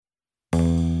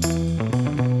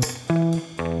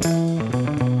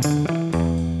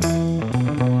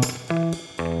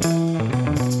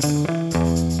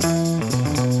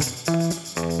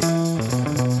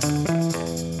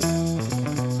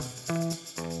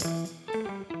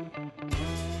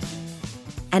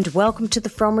and welcome to the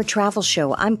Fromer Travel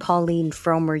Show. I'm Pauline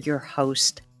Fromer, your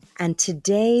host, and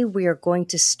today we are going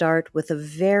to start with a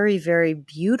very, very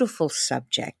beautiful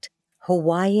subject,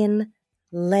 Hawaiian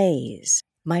leis.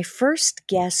 My first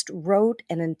guest wrote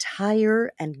an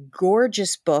entire and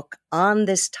gorgeous book on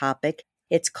this topic.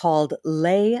 It's called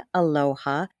Lei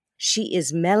Aloha. She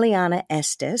is Meleana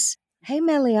Estes. Hey,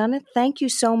 Meleana, thank you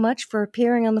so much for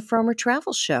appearing on the Fromer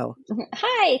Travel Show.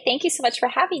 Hi, thank you so much for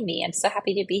having me. I'm so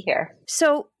happy to be here.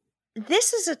 So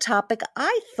this is a topic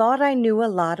I thought I knew a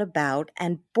lot about,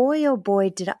 and boy, oh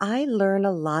boy, did I learn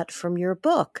a lot from your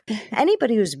book.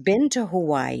 Anybody who's been to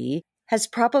Hawaii has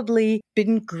probably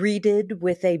been greeted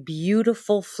with a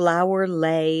beautiful flower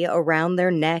lei around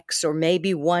their necks, or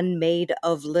maybe one made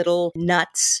of little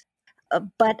nuts.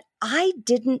 But I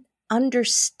didn't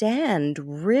understand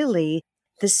really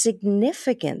the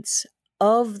significance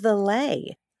of the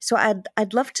lei. So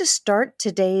I'd love to start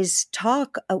today's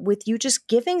talk with you just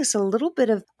giving us a little bit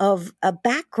of a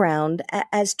background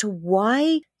as to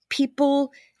why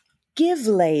people give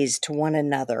leis to one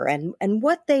another and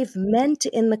what they've meant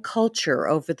in the culture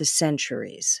over the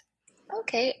centuries.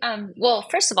 Okay. Well,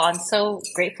 first of all, I'm so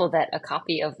grateful that a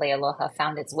copy of Lei Aloha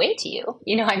found its way to you.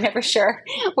 I'm never sure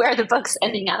where the book's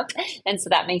ending up. And so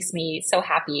that makes me so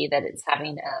happy that it's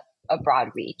having a broad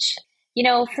reach.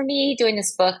 For me, doing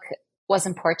this book was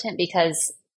important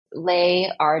because lei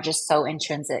are just so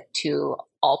intrinsic to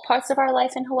all parts of our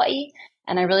life in Hawaii.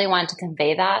 And I really wanted to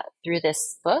convey that through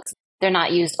this book. They're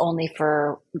not used only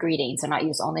for greetings. They're not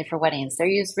used only for weddings. They're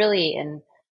used really in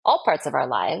all parts of our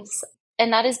lives.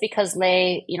 And that is because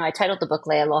lei, I titled the book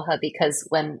Lei Aloha because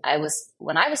when I was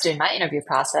doing my interview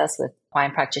process with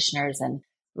Hawaiian practitioners and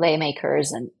lei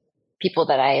makers and people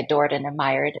that I adored and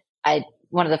admired,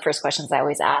 one of the first questions I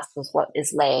always asked was, what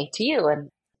is lei to you? And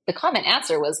the common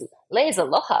answer was, lei is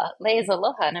aloha, lei is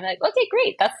aloha. And I'm like, okay,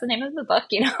 great. That's the name of the book,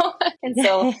 And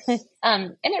so,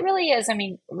 and it really is.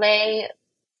 Lei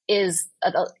is,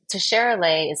 to share a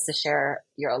lei is to share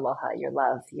your aloha, your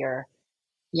love, your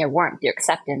warmth, your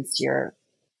acceptance, your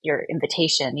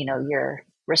invitation, your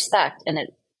respect. And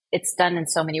it's done in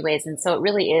so many ways. And so it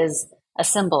really is a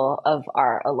symbol of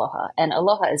our aloha. And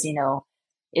aloha, as you know,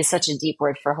 is such a deep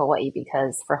word for Hawaii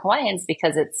for Hawaiians,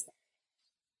 because it's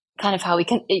kind of how we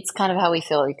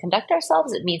feel we conduct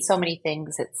ourselves. It means so many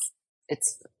things.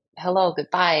 It's hello,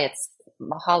 goodbye. It's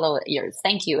mahalo,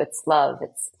 thank you. It's love.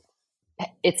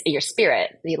 It's your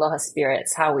spirit, the aloha spirit.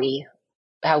 It's how we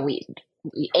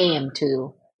aim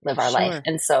to live our life.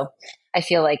 And so I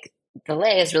feel like the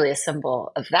lei is really a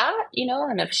symbol of that,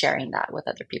 and of sharing that with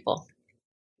other people.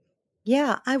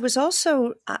 Yeah, I was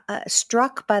also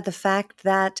struck by the fact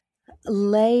that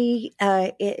lei,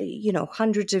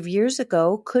 hundreds of years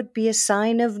ago could be a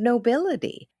sign of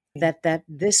nobility, that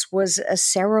this was a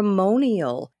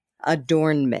ceremonial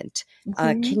adornment.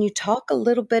 Mm-hmm. Can you talk a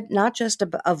little bit, not just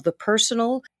of the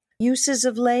personal uses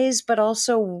of leis, but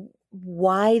also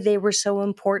why they were so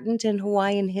important in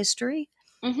Hawaiian history?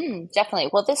 Mm-hmm, definitely.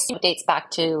 Well, this dates back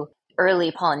to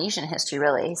early Polynesian history,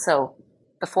 really. So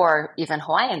before even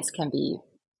Hawaiians can be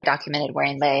documented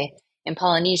wearing lei, in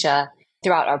Polynesia,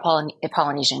 throughout our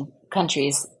Polynesian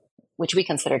countries, which we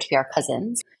consider to be our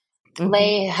cousins,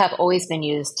 lei have always been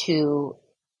used to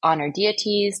honor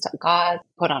deities, to God,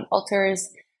 put on altars.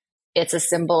 It's a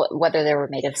symbol, whether they were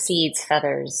made of seeds,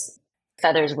 feathers.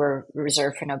 Feathers were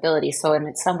reserved for nobility. So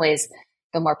in some ways,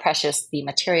 the more precious the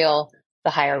material,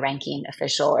 the higher ranking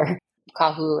official or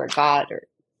kahu or god or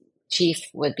chief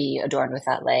would be adorned with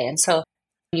that lei. And so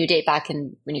when you date back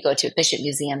and when you go to a Bishop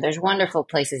Museum, there's wonderful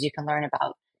places you can learn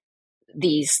about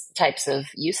these types of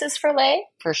uses for lei,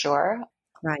 for sure.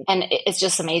 Right. And it's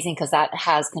just amazing because that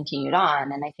has continued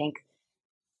on. And I think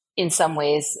in some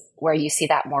ways where you see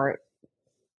that more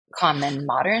common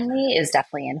modernly is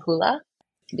definitely in hula,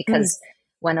 because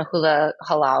when a hula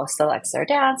halau selects their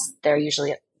dance, they're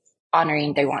usually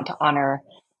they want to honor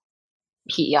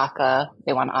Hi'iaka,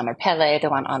 they want to honor Pele, they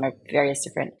want to honor various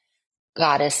different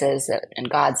goddesses and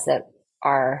gods that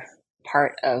are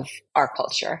part of our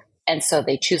culture. And so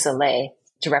they choose a lei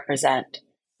to represent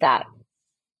that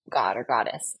god or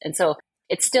goddess. And so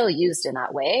it's still used in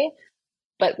that way.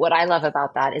 But what I love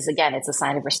about that is, again, it's a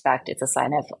sign of respect. It's a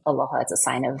sign of aloha. It's a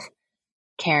sign of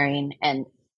caring. And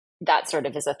that sort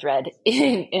of is a thread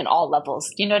in all levels.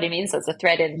 Do you know what I mean? So it's a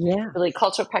thread in really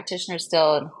cultural practitioners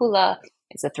still, in hula.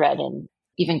 It's a thread in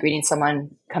even greeting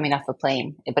someone coming off a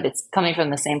plane, but it's coming from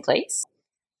the same place.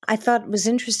 I thought it was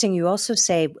interesting. You also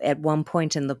say at one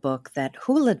point in the book that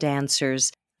hula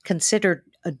dancers considered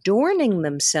adorning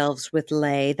themselves with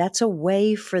lei. That's a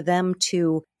way for them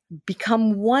to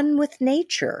become one with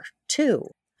nature too.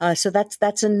 So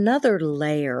that's another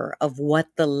layer of what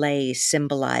the lei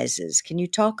symbolizes. Can you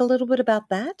talk a little bit about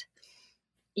that?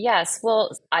 Yes,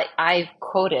 well, I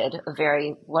quoted a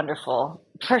very wonderful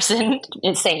person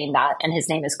in saying that, and his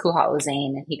name is Kuhao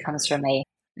Zane, and he comes from a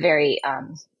very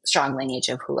strong lineage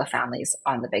of hula families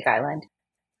on the Big Island.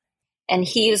 And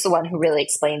he is the one who really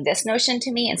explained this notion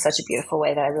to me in such a beautiful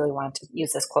way that I really wanted to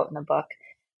use this quote in the book.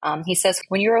 He says,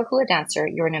 when you're a hula dancer,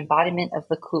 you're an embodiment of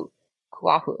the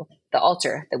kuahu, the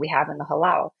altar that we have in the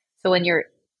halau. So when you're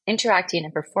interacting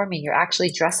and performing, you're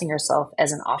actually dressing yourself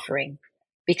as an offering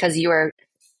because you are,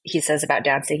 he says about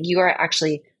dancing, you are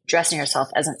actually dressing yourself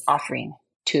as an offering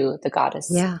to the goddess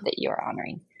Yeah. that you're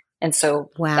honoring. And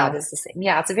so that Wow. is the same.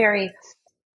 Yeah, it's a very,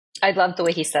 I love the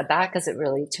way he said that because it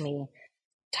really, to me,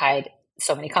 tied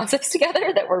so many concepts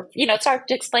together that were, it's hard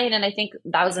to explain. And I think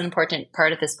that was an important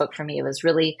part of this book for me. It was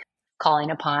really calling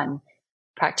upon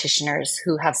practitioners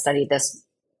who have studied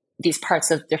these parts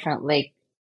of different lake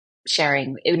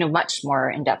sharing in a much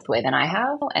more in-depth way than I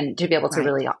have, and to be able to Right.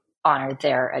 really honor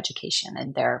their education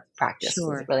and their practice is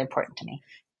Sure. really important to me.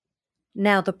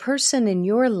 Now, the person in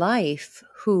your life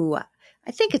who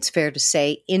I think it's fair to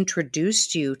say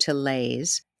introduced you to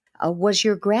leis was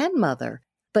your grandmother,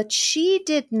 but she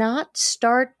did not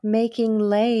start making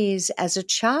leis as a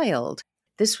child.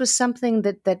 This was something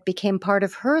that became part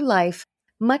of her life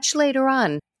much later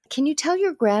on. Can you tell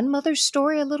your grandmother's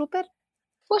story a little bit?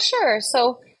 Well, sure.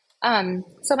 So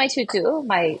my tutu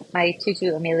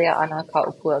Amelia Ana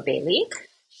Kaupua Bailey,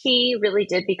 she really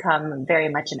did become very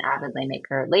much an avid lay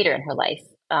maker later in her life.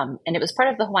 And it was part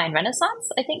of the Hawaiian Renaissance,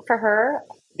 I think, for her,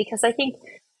 because I think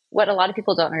what a lot of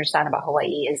people don't understand about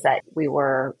Hawaii is that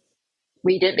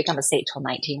we didn't become a state till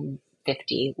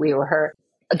 1950.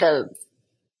 The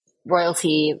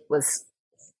royalty was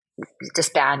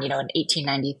disbanded, in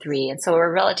 1893. And so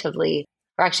we're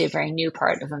actually a very new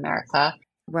part of America.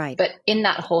 Right. But in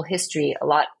that whole history, a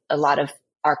lot of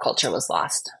our culture was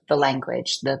lost. The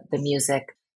language, the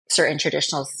music, certain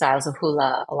traditional styles of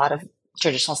hula, a lot of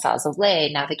traditional styles of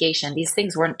lei, navigation, these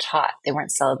things weren't taught. They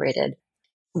weren't celebrated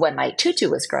when my tutu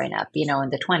was growing up, in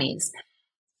the 20s.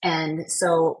 And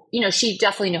so, she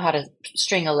definitely knew how to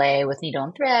string a lei with needle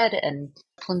and thread and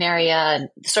plumeria and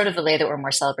sort of the lei that were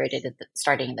more celebrated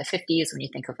starting in the 50s when you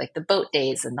think of like the boat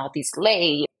days and all these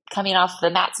lei coming off the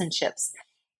mats and ships.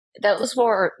 That was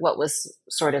more what was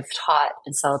sort of taught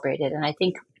and celebrated. And I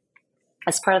think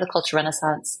as part of the cultural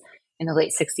renaissance in the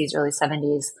late 60s, early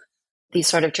 70s, these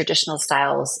sort of traditional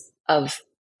styles of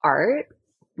art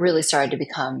really started to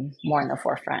become more in the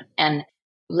forefront. And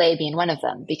lei being one of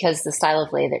them, because the style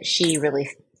of lei that she really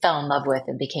fell in love with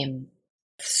and became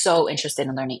so interested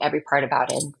in learning every part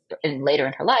about it and later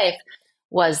in her life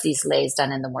was these leis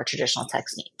done in the more traditional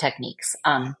techniques.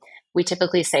 We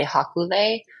typically say haku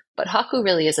lei, but haku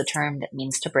really is a term that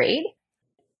means to braid.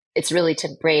 It's really to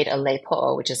braid a lei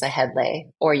po'o, which is a head lei,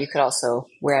 or you could also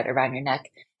wear it around your neck.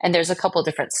 And there's a couple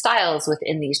different styles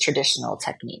within these traditional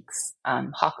techniques.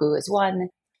 Haku is one.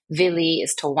 Vili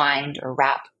is to wind or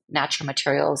wrap natural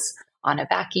materials on a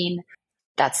backing.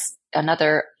 That's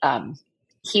another.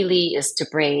 Hili is to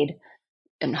braid,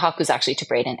 and haku is actually to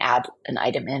braid and add an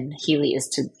item in. Hili is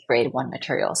to braid one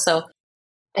material. So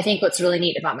I think what's really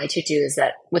neat about my tutu is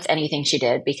that with anything she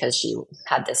did, because she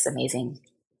had this amazing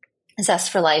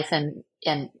zest for life and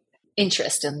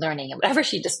interest in learning and whatever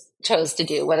she just chose to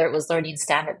do, whether it was learning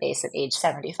stand-up bass at age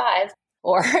 75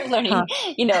 or learning,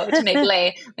 to make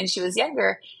lei when she was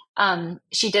younger,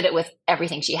 she did it with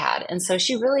everything she had. And so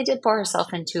she really did pour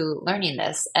herself into learning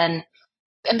this and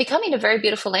becoming a very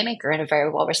beautiful lei maker and a very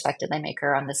well-respected lei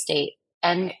maker on the state.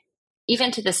 And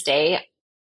even to this day,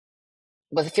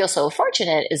 what I feel so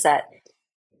fortunate is that,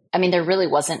 there really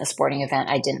wasn't a sporting event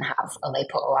I didn't have a lei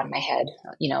po'o on my head,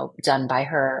 done by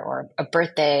her, or a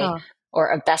birthday or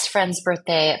a best friend's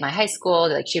birthday at my high school.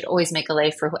 Like she'd always make a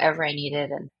lei for whoever I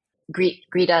needed and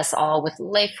greet us all with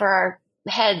lei for our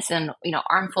heads and,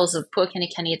 armfuls of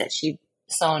puakenekene that she'd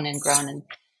sewn and grown. And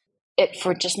it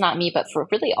for just not me, but for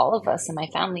really all of us in my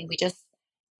family,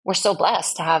 we're so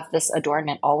blessed to have this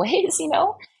adornment always, And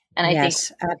I think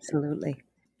Yes, absolutely.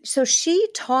 So she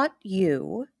taught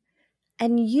you,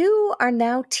 and you are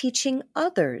now teaching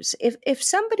others. If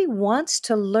somebody wants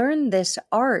to learn this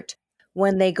art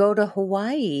when they go to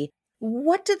Hawaii,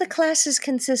 what do the classes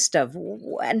consist of,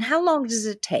 and how long does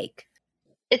it take?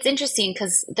 it's interesting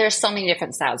because there's so many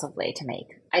different styles of lei to make.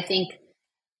 I think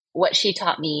what she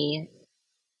taught me,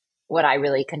 what I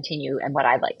really continue and what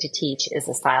I'd like to teach is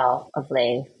a style of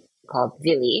lei called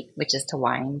vili, which is to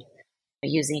wind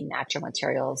using natural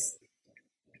materials.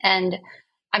 And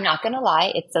I'm not going to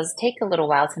lie, it does take a little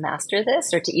while to master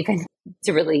this or to even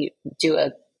to really do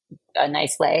a a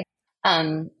nice lei.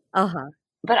 Um, Uh-huh.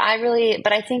 but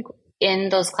I think in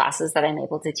those classes that I'm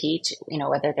able to teach,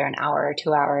 whether they're an hour or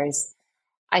 2 hours,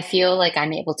 I feel like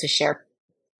I'm able to share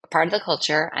part of the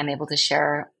culture. I'm able to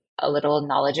share a little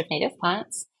knowledge of native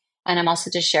plants. And I'm also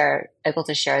able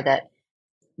to share that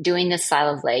doing this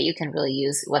style of lei, you can really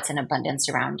use what's in abundance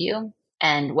around you.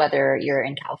 And whether you're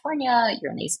in California,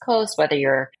 you're on the East Coast, whether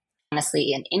you're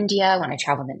honestly in India, when I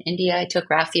traveled in India, I took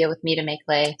raffia with me to make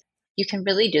lei. You can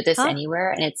really do this Huh?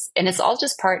 anywhere. And it's all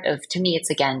just part of, to me,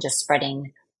 it's again, just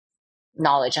spreading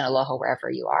knowledge and aloha wherever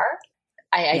you are.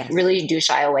 I Yes. really do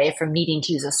shy away from needing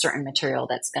to use a certain material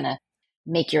that's going to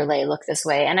make your lei look this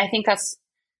way. And I think that's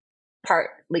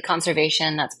partly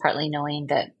conservation. That's partly knowing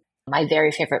that my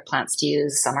very favorite plants to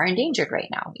use, some are endangered right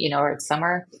now, or some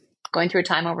are going through a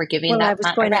time when we're giving Well, I that was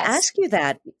plant a going to rest. ask you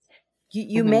that.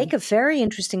 You Hmm. make a very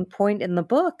interesting point in the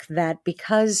book that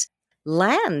because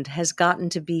land has gotten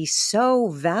to be so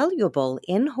valuable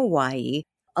in Hawaii,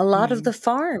 a lot of Hmm. the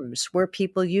farms where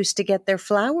people used to get their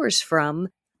flowers from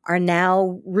are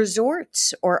now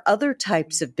resorts or other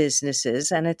types of businesses,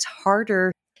 and it's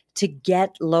harder to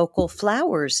get local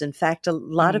flowers. In fact, a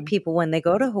lot of Hmm. people, when they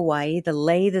go to Hawaii, the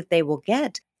lei that they will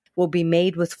get will be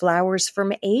made with flowers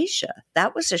from Asia.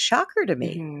 That was a shocker to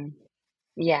me. Hmm.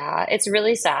 Yeah, it's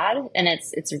really sad, and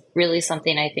it's really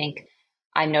something I think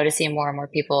I'm noticing more and more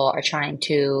people are trying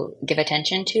to give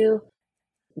attention to.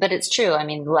 But it's true. I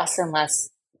mean, less and less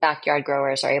backyard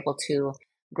growers are able to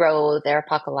grow their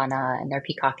pakalana and their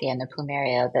pikake and their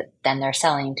plumeria that then they're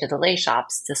selling to the lei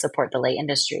shops to support the lei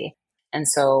industry. And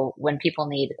so when people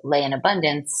need lei in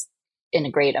abundance in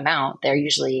a great amount, they're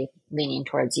usually leaning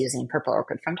towards using purple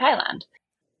orchid from Thailand.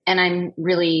 And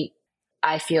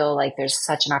I feel like there's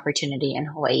such an opportunity in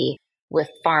Hawaii with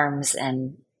farms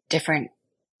and different,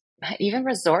 even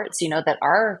resorts, that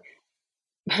are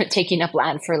taking up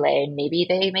land for lei, and maybe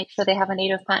they make sure they have a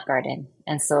native plant garden.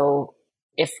 And so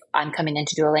if I'm coming in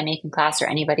to do a lei making class, or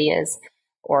anybody is,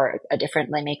 or a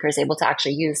different lei maker is able to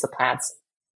actually use the plants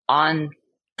on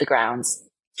the grounds,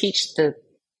 teach the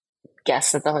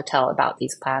guests at the hotel about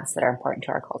these plants that are important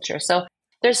to our culture. So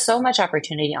there's so much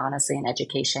opportunity, honestly, in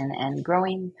education and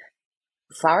growing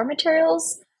flower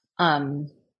materials.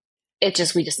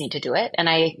 We just need to do it. And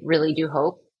I really do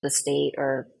hope the state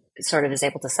or sort of is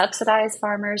able to subsidize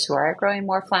farmers who are growing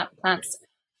more plants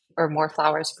or more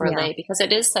flowers for Yeah. lei, because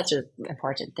it is such an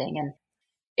important thing. And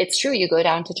it's true. You go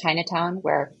down to Chinatown,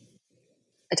 where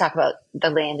I talk about the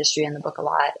lei industry in the book a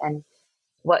lot. And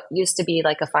what used to be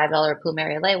like a $5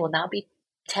 plumeria lei will now be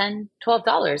 $10,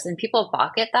 $12. And people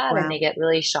balk at that and Wow. they get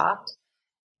really shocked.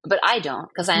 But I don't,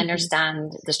 because I Mhm.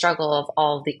 understand the struggle of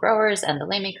all of the growers and the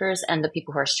lei makers and the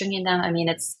people who are stringing them. I mean,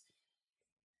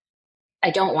 I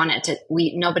don't want it to,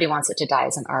 nobody wants it to die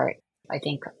as an art. I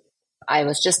think I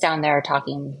was just down there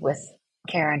talking with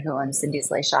Karen, who owns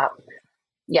Cindy's Lei Shop,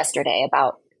 yesterday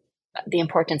about the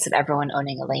importance of everyone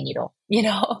owning a lei needle.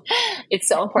 It's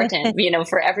so important,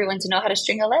 for everyone to know how to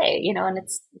string a lei,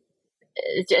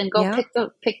 and go Yeah. pick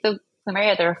the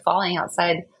plumeria that are falling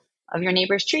outside of your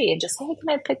neighbor's tree and just say, hey, can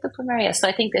I pick the plumeria? So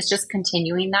I think it's just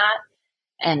continuing that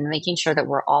and making sure that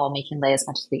we're all making lei as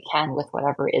much as we can with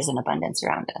whatever is in abundance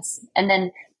around us. And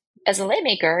then as a lei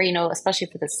maker, especially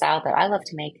for the style that I love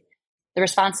to make, the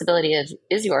responsibility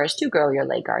is yours to grow your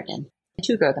lei garden,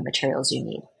 to grow the materials you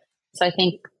need. So I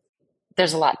think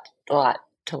there's a lot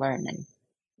to learn and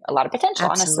a lot of potential,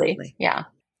 honestly. Absolutely. Yeah.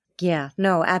 Yeah,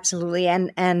 no, absolutely.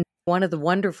 And one of the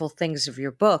wonderful things of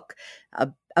your book,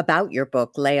 about your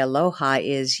book, Lei Aloha,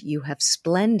 is you have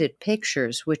splendid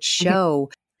pictures which show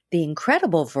the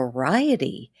incredible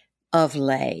variety of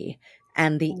lei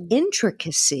and the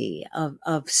intricacy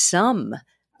of some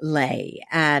lei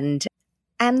and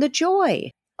the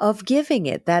joy of giving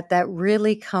it, that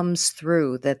really comes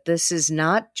through, that this is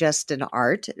not just an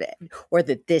art, or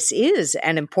that this is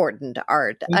an important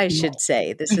art, I should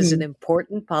say. This is an Mhm.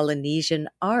 important Polynesian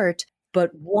art,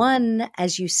 but one,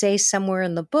 as you say somewhere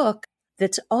in the book,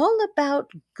 that's all about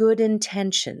good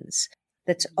intentions,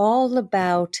 that's all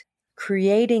about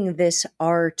creating this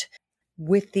art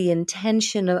with the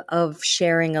intention of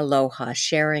sharing aloha,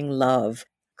 sharing love,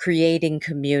 creating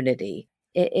community.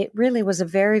 It really was a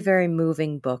very, very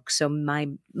moving book. So my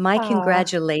Ah,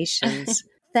 congratulations.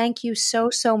 Thank you so,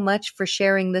 so much for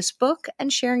sharing this book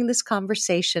and sharing this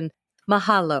conversation.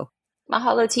 Mahalo.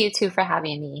 mahalo to you too for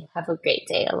having me. Have a great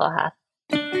day. Aloha.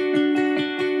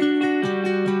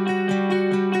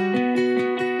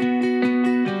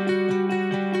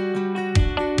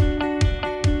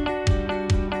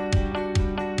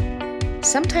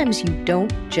 Sometimes you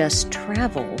don't just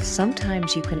travel.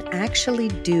 Sometimes you can actually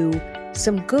do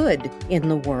some good in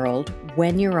the world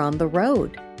when you're on the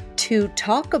road. to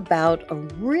talk about a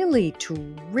really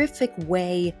terrific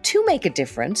way to make a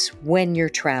difference when you're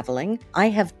traveling. I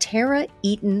have Tara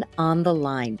Eaton on the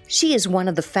line. She is one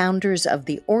of the founders of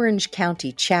the Orange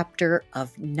County chapter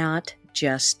of Not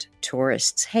Just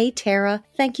Tourists. Hey, Tara,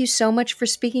 thank you so much for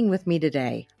speaking with me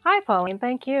today. Hi, Pauline.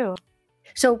 Thank you.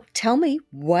 So tell me,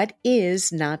 what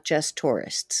is Not Just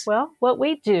Tourists? Well, what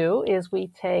we do is we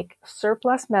take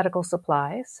surplus medical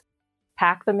supplies,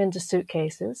 pack them into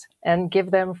suitcases, and give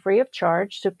them free of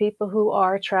charge to people who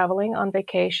are traveling on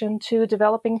vacation to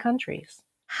developing countries.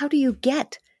 How do you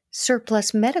get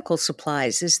surplus medical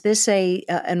supplies? Is this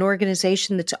an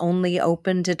organization that's only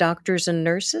open to doctors and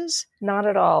nurses? Not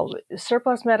at all.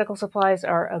 Surplus medical supplies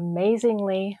are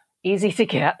amazingly easy to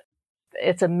get.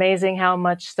 It's amazing how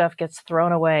much stuff gets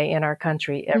thrown away in our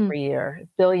country every year,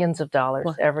 billions of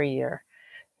dollars every year.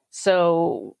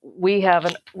 So we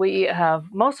have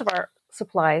most of our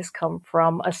supplies come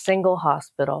from a single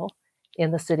hospital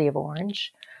in the city of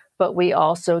Orange, but we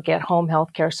also get home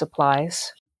health care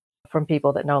supplies from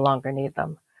people that no longer need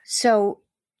them. So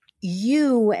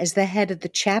you, as the head of the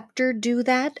chapter, do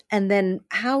that? And then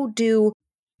how do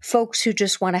folks who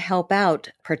just want to help out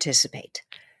participate?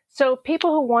 So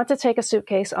people who want to take a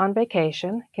suitcase on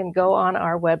vacation can go on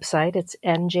our website, it's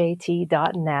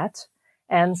njt.net,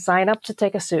 and sign up to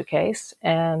take a suitcase,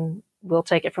 and we'll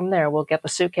take it from there. We'll get the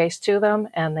suitcase to them,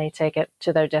 and they take it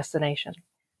to their destination.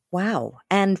 Wow.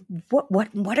 And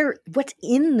what's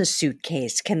in the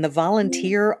suitcase? Can the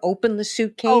volunteer open the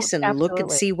suitcase and absolutely. Look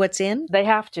and see what's in? They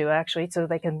have to, actually, so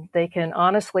they can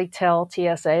honestly tell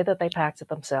TSA that they packed it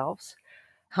themselves.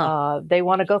 They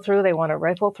want to go through, they want to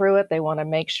rifle through it. They want to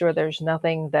make sure there's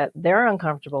nothing that they're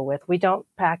uncomfortable with. We don't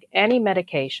pack any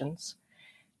medications.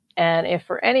 And if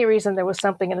for any reason there was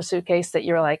something in a suitcase that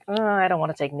you're like, I don't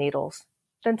want to take needles,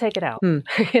 then take it out.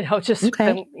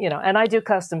 Okay. And I do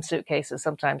custom suitcases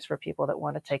sometimes for people that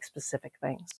want to take specific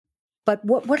things. But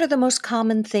what are the most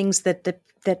common things that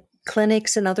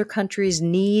clinics in other countries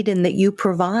need and that you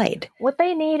provide? What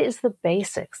they need is the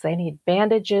basics. They need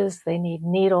bandages, they need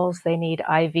needles, they need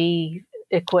IV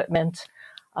equipment,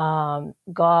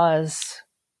 gauze,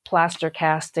 plaster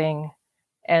casting,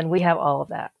 and we have all of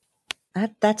that.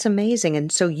 That's amazing.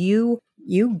 And so you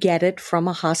get it from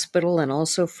a hospital and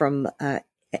also from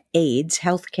aides,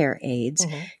 healthcare aides.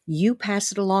 Mm-hmm. You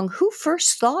pass it along. Who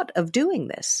first thought of doing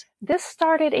this? This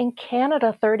started in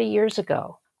Canada 30 years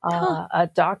ago. A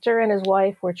doctor and his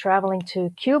wife were traveling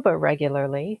to Cuba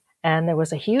regularly, and there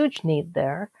was a huge need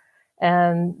there.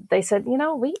 And they said,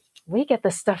 we get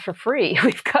this stuff for free.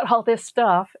 We've got all this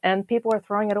stuff, and people are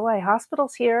throwing it away.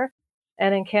 Hospitals here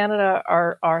and in Canada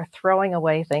are throwing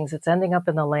away things. It's ending up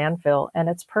in the landfill, and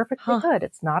it's perfectly good.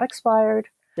 It's not expired.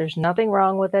 There's nothing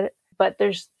wrong with it. But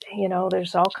there's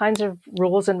all kinds of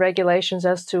rules and regulations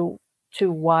as to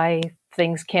why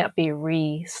things can't be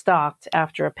restocked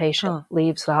after a patient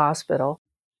leaves the hospital.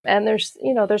 And there's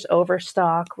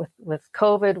overstock with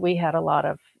COVID.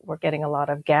 We're getting a lot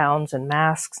of gowns and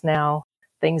masks now,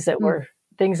 things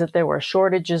that there were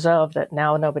shortages of that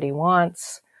now nobody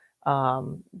wants.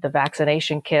 The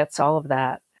vaccination kits, all of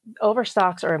that.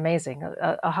 Overstocks are amazing.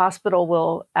 A hospital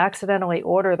will accidentally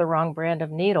order the wrong brand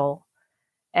of needle,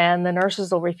 and the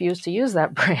nurses will refuse to use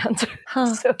that brand.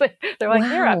 So they're like,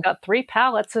 Here, I've got 3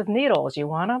 pallets of needles. You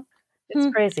want them?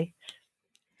 It's crazy.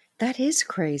 That is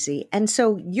crazy. And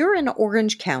so you're in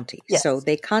Orange County. Yes. So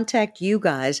they contact you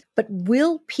guys, but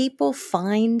will people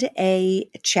find a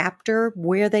chapter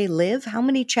where they live? How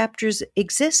many chapters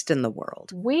exist in the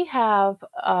world? We have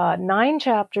 9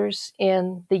 chapters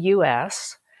in the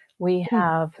U.S. We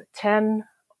have 10,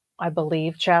 I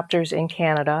believe, chapters in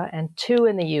Canada and 2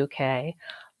 in the U.K.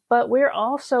 But we're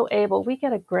also we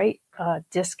get a great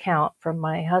discount from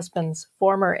my husband's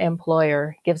former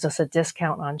employer, gives us a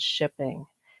discount on shipping.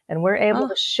 And we're able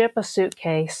to ship a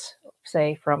suitcase,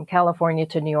 say, from California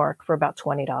to New York for about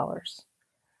 $20.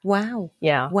 Wow.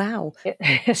 Yeah. Wow.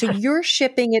 So you're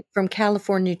shipping it from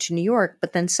California to New York,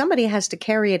 but then somebody has to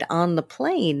carry it on the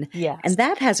plane. Yes. And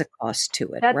that has a cost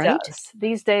to it, That right? does.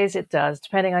 These days it does,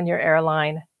 depending on your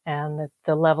airline and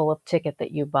the level of ticket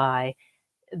that you buy.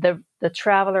 The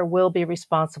traveler will be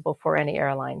responsible for any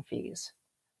airline fees.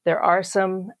 There are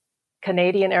some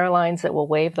Canadian airlines that will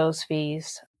waive those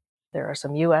fees. There are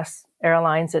some U.S.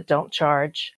 airlines that don't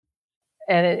charge.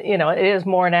 And it is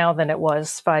more now than it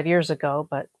was 5 years ago,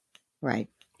 but right.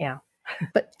 Yeah.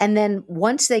 And then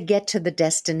once they get to the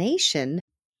destination,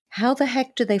 how the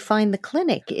heck do they find the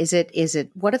clinic? Is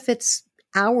it what if it's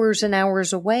hours and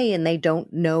hours away and they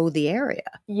don't know the area?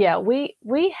 Yeah, we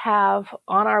have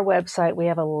on our website, we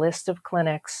have a list of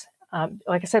clinics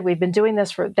Like I said, they've been doing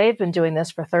this for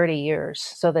 30 years.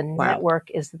 So the Wow. network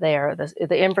is there.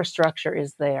 The infrastructure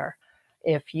is there.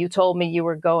 If you told me you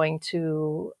were going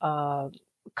to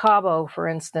Cabo, for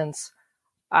instance,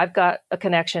 I've got a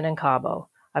connection in Cabo.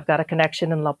 I've got a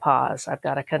connection in La Paz. We've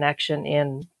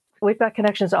got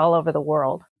connections all over the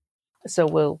world.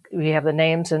 So we have the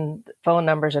names and phone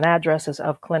numbers and addresses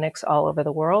of clinics all over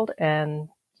the world, and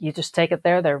you just take it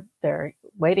there. They're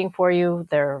waiting for you.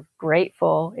 They're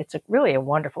grateful. It's really a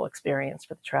wonderful experience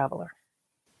for the traveler.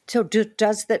 So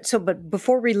but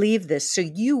before we leave this, so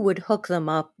you would hook them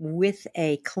up with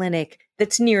a clinic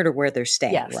that's near to where they're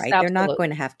staying, Yes, right? absolutely. They're not going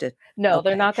to have to. No, Okay.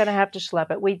 They're not going to have to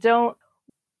schlep it.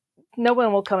 No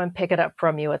one will come and pick it up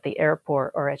from you at the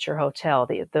airport or at your hotel.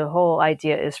 The whole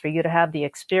idea is for you to have the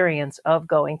experience of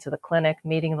going to the clinic,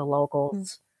 meeting the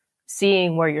locals,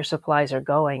 seeing where your supplies are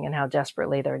going and how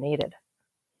desperately they're needed.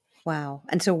 Wow.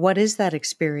 And so what is that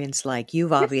experience like?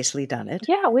 You've obviously done it.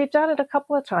 Yeah, we've done it a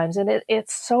couple of times, and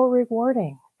it's so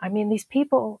rewarding. I mean, these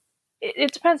people,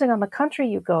 it depends on the country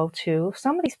you go to.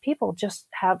 Some of these people just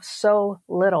have so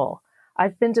little.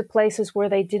 I've been to places where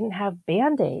they didn't have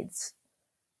Band-Aids.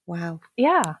 Wow.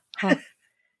 Yeah. Huh.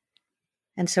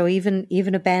 And so even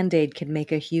a Band-Aid can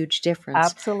make a huge difference.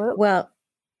 Absolutely. Well,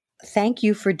 thank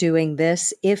you for doing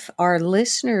this. If our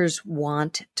listeners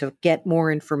want to get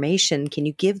more information, can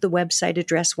you give the website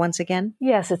address once again?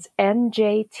 Yes, it's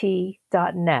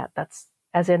njt.net. That's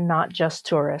as in not just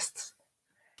tourists.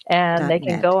 And they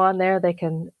can go on there. They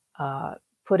can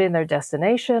put in their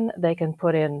destination. They can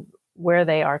put in where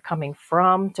they are coming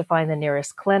from to find the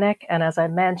nearest clinic. And as I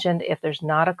mentioned, if there's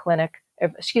not a clinic,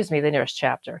 the nearest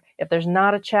chapter. If there's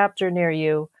not a chapter near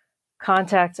you,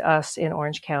 contact us in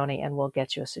Orange County and we'll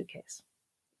get you a suitcase.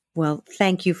 Well,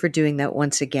 thank you for doing that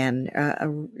once again.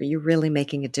 You're really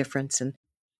making a difference. And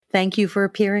thank you for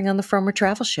appearing on the Frommer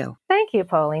Travel Show. Thank you,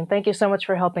 Pauline. Thank you so much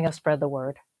for helping us spread the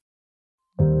word.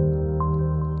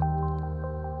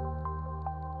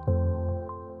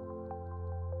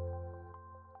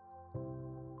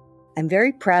 I'm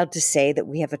very proud to say that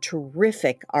we have a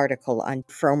terrific article on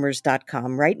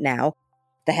Frommers.com right now.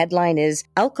 The headline is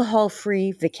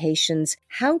Alcohol-Free Vacations,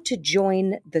 How to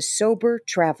Join the Sober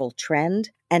Travel Trend.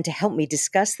 And to help me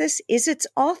discuss this is its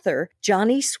author,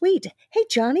 Joni Sweet. Hey,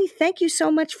 Joni, thank you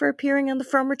so much for appearing on the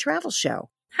Frommer Travel Show.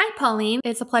 Hi, Pauline.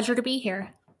 It's a pleasure to be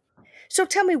here. So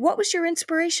tell me, what was your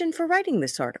inspiration for writing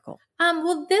this article?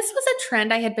 Well, this was a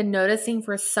trend I had been noticing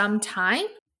for some time.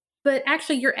 But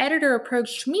actually, your editor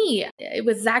approached me. It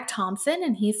was Zach Thompson,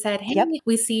 and he said, hey,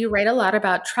 we see you write a lot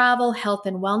about travel, health,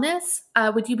 and wellness.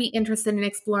 Would you be interested in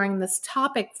exploring this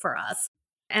topic for us?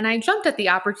 And I jumped at the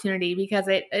opportunity because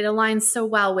it aligns so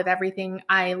well with everything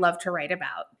I love to write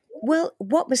about. Well,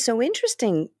 what was so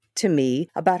interesting to me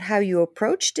about how you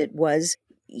approached it was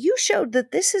you showed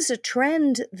that this is a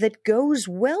trend that goes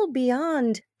well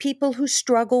beyond people who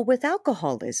struggle with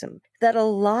alcoholism, that a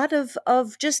lot of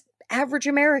just average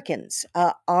Americans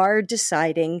are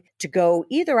deciding to go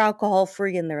either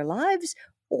alcohol-free in their lives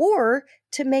or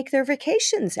to make their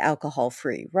vacations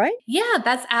alcohol-free, right? Yeah,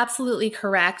 that's absolutely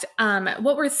correct.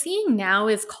 What we're seeing now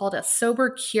is called a sober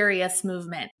curious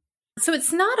movement. So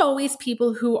it's not always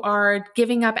people who are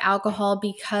giving up alcohol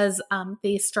because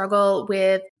they struggle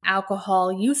with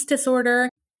alcohol use disorder.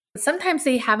 Sometimes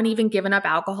they haven't even given up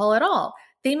alcohol at all.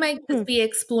 They might just be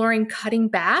exploring cutting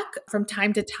back from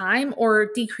time to time or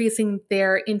decreasing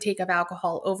their intake of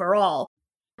alcohol overall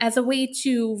as a way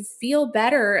to feel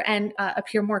better and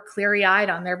appear more cleary-eyed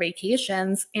on their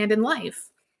vacations and in life.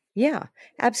 Yeah,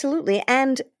 absolutely.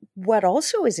 And what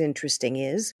also is interesting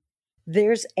is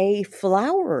there's a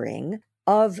flowering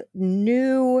of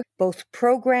new both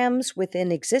programs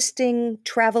within existing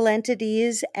travel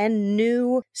entities and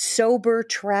new sober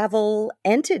travel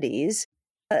entities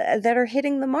that are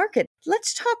hitting the market.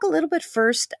 Let's talk a little bit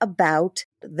first about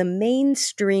the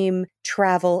mainstream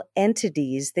travel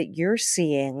entities that you're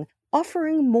seeing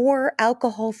offering more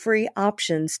alcohol-free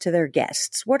options to their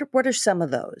guests. What are some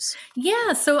of those?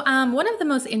 Yeah, so one of the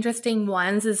most interesting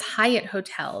ones is Hyatt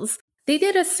Hotels. They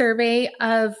did a survey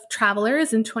of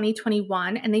travelers in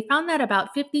 2021, and they found that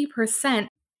about 50%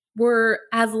 were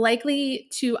as likely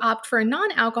to opt for a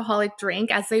non-alcoholic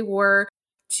drink as they were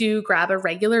to grab a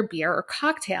regular beer or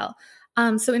cocktail.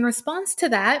 So in response to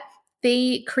that,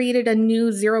 they created a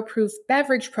new zero-proof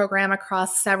beverage program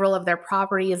across several of their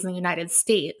properties in the United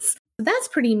States. That's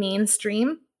pretty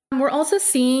mainstream. We're also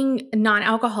seeing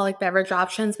non-alcoholic beverage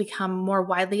options become more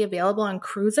widely available on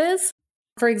cruises.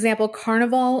 For example,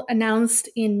 Carnival announced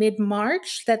in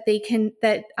mid-March that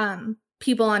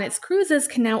people on its cruises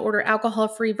can now order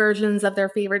alcohol-free versions of their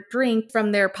favorite drink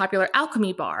from their popular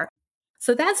Alchemy bar.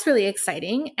 So that's really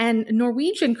exciting. And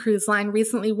Norwegian Cruise Line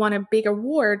recently won a big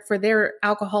award for their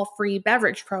alcohol-free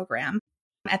beverage program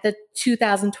at the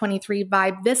 2023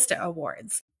 Vibe Vista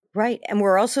Awards. Right. And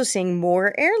we're also seeing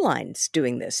more airlines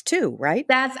doing this too, right?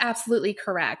 That's absolutely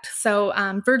correct. So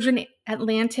Virgin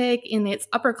Atlantic in its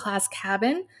upper class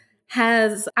cabin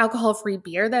has alcohol-free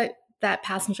beer that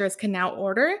passengers can now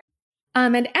order.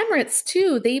 And Emirates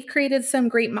too, they've created some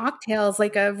great mocktails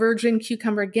like a virgin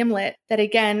cucumber gimlet that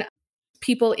again,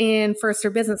 people in first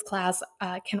or business class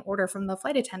can order from the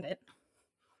flight attendant.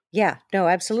 Yeah, no,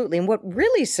 absolutely. And what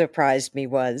really surprised me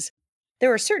was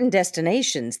there are certain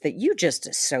destinations that you just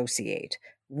associate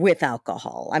with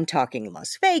alcohol. I'm talking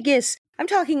Las Vegas. I'm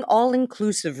talking all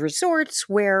inclusive resorts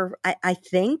where I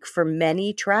think for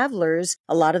many travelers,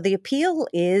 a lot of the appeal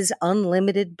is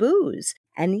unlimited booze.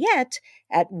 And yet,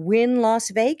 at Wynn Las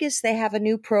Vegas, they have a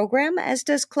new program, as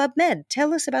does Club Med.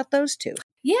 Tell us about those two.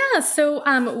 Yeah, so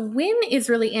Wynn is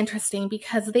really interesting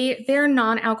because their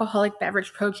non-alcoholic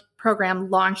beverage program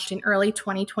launched in early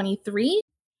 2023.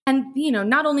 And,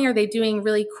 not only are they doing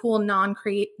really cool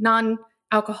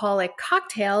non-alcoholic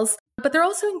cocktails, but they're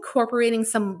also incorporating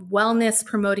some wellness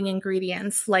promoting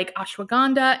ingredients like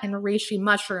ashwagandha and reishi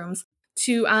mushrooms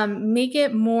to make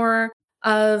it more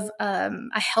of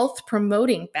a health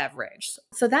promoting beverage.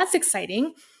 So that's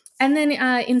exciting. And then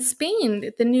in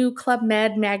Spain, the new Club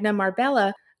Med Magna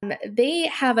Marbella, they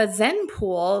have a Zen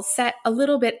pool set a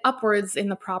little bit upwards in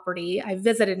the property. I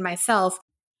visited myself.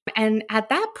 And at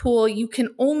that pool, you can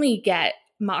only get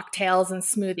mocktails and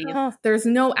smoothies. Uh-huh. There's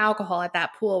no alcohol at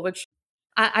that pool, which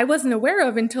I wasn't aware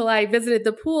of until I visited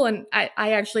the pool. And I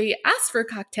actually asked for a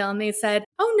cocktail and they said,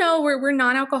 oh, no, we're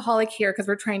non-alcoholic here because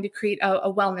we're trying to create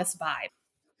a wellness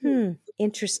vibe.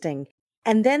 Interesting.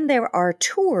 And then there are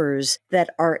tours that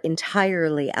are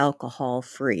entirely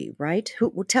alcohol-free, right?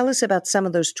 Tell us about some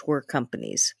of those tour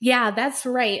companies. Yeah, that's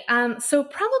right. So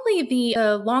probably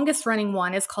the longest running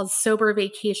one is called Sober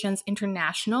Vacations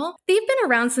International. They've been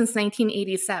around since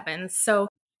 1987, so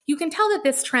you can tell that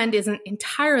this trend isn't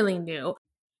entirely new.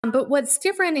 But what's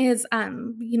different is,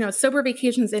 Sober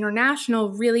Vacations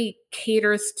International really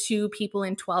caters to people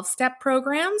in 12-step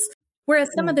programs.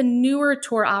 Whereas some of the newer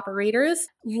tour operators,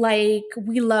 like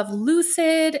We Love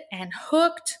Lucid and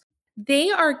Hooked,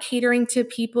 they are catering to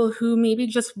people who maybe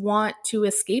just want to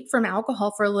escape from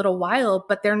alcohol for a little while,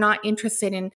 but they're not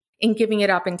interested in giving it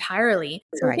up entirely.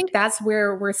 So Right. I think that's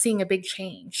where we're seeing a big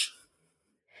change.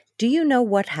 Do you know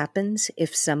what happens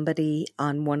if somebody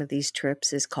on one of these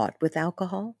trips is caught with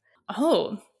alcohol?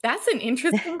 Oh, that's an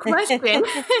interesting question.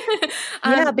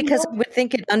 Yeah, because I would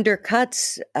think it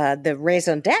undercuts the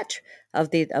raison d'etre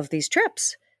of these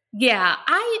trips. Yeah,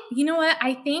 you know what?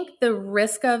 I think the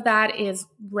risk of that is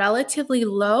relatively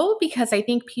low because I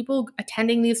think people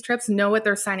attending these trips know what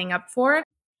they're signing up for.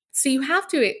 So you have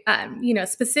to,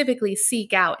 specifically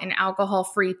seek out an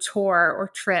alcohol-free tour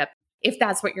or trip if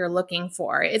that's what you're looking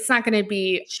for. It's not going to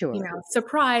be, Sure.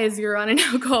 surprise, you're on an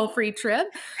alcohol-free trip.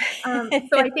 So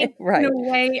I think Right. in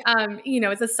a way,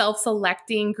 it's a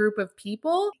self-selecting group of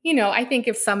people. I think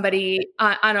if somebody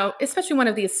especially one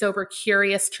of these sober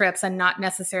curious trips and not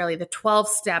necessarily the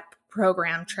 12-step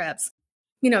program trips,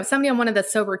 if somebody on one of the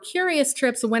sober curious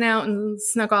trips went out and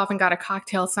snuck off and got a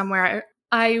cocktail somewhere,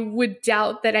 I would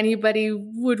doubt that anybody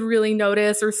would really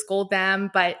notice or scold them,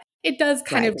 but it does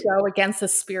kind of go against the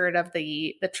spirit of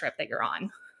the trip that you're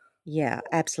on. Yeah,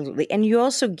 absolutely. And you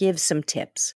also give some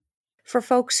tips for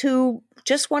folks who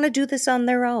just want to do this on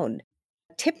their own.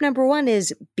 Tip number 1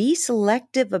 is be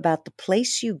selective about the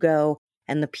place you go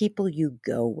and the people you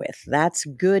go with. That's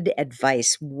good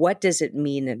advice. What does it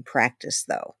mean in practice,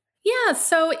 though? Yeah,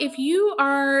 so if you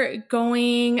are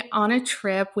going on a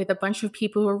trip with a bunch of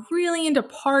people who are really into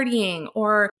partying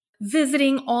or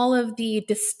visiting all of the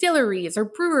distilleries or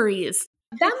breweries,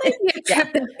 that might be a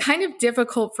trip that's kind of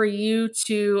difficult for you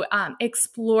to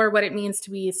explore what it means to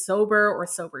be sober or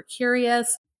sober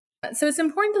curious. So it's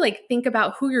important to think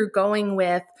about who you're going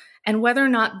with and whether or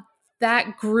not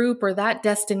that group or that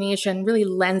destination really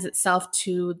lends itself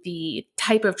to the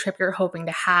type of trip you're hoping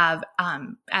to have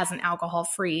as an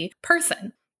alcohol-free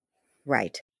person.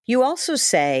 Right. You also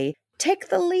say, take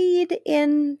the lead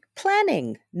in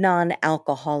planning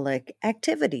non-alcoholic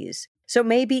activities. So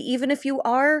maybe even if you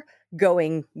are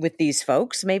going with these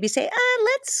folks, maybe say,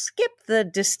 let's skip the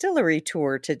distillery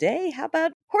tour today. How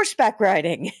about horseback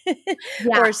riding?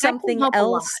 Or something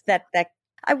else that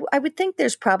I would think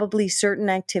there's probably certain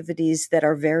activities that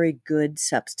are very good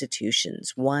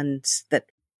substitutions, ones that,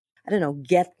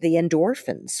 get the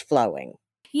endorphins flowing.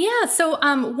 Yeah. So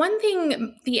one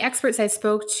thing the experts I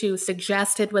spoke to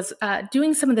suggested was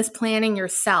doing some of this planning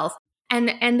yourself.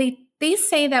 And They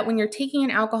say that when you're taking an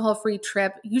alcohol-free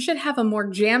trip, you should have a more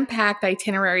jam-packed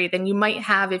itinerary than you might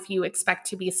have if you expect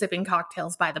to be sipping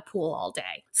cocktails by the pool all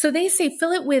day. So they say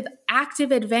fill it with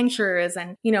active adventures.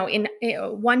 And,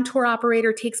 one tour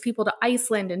operator takes people to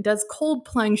Iceland and does cold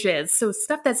plunges. So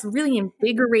stuff that's really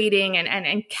invigorating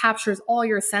and captures all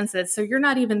your senses. So you're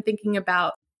not even thinking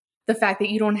about the fact that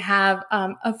you don't have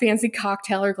a fancy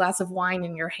cocktail or glass of wine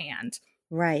in your hand.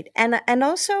 Right. And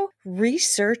also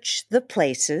research the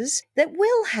places that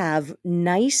will have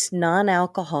nice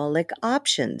non-alcoholic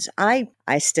options. I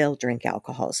still drink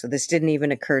alcohol, so this didn't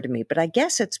even occur to me, but I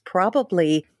guess it's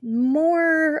probably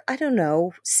more,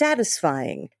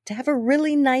 satisfying to have a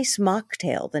really nice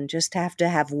mocktail than just have to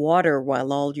have water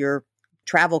while all your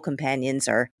travel companions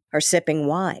are sipping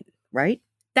wine, right?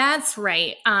 That's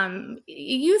right.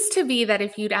 It used to be that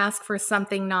if you'd ask for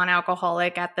something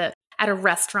non-alcoholic at a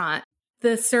restaurant,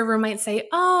 the server might say,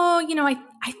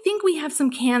 I think we have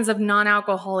some cans of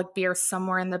non-alcoholic beer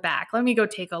somewhere in the back. Let me go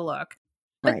take a look.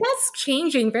 But Right. That's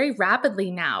changing very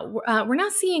rapidly now. We're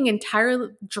not seeing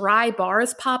entire dry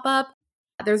bars pop up.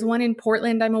 There's one in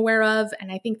Portland I'm aware of,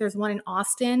 and I think there's one in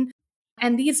Austin.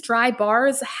 And these dry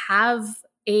bars have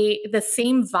the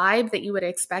same vibe that you would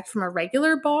expect from a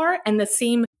regular bar and the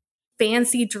same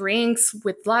fancy drinks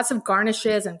with lots of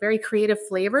garnishes and very creative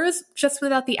flavors, just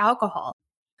without the alcohol.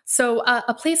 So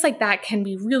a place like that can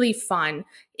be really fun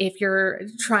if you're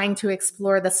trying to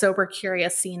explore the sober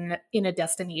curious scene in a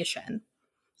destination.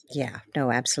 Yeah,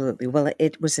 no, absolutely. Well,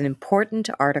 it was an important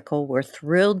article. We're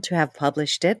thrilled to have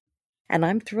published it, and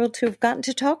I'm thrilled to have gotten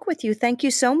to talk with you. Thank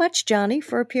you so much, Joni,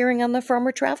 for appearing on the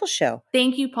Farmer Travel Show.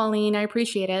 Thank you, Pauline. I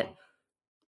appreciate it.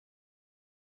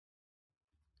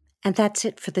 And that's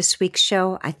it for this week's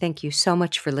show. I thank you so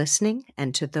much for listening,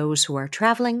 and to those who are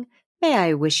traveling, may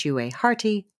I wish you a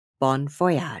hearty bon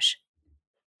voyage.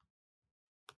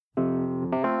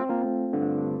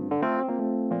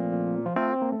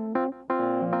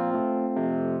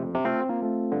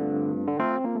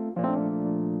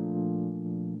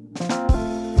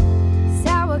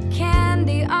 Sour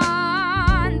candy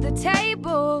on the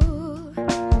table,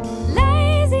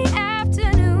 lazy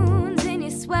afternoons in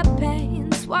your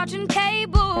sweatpants, watching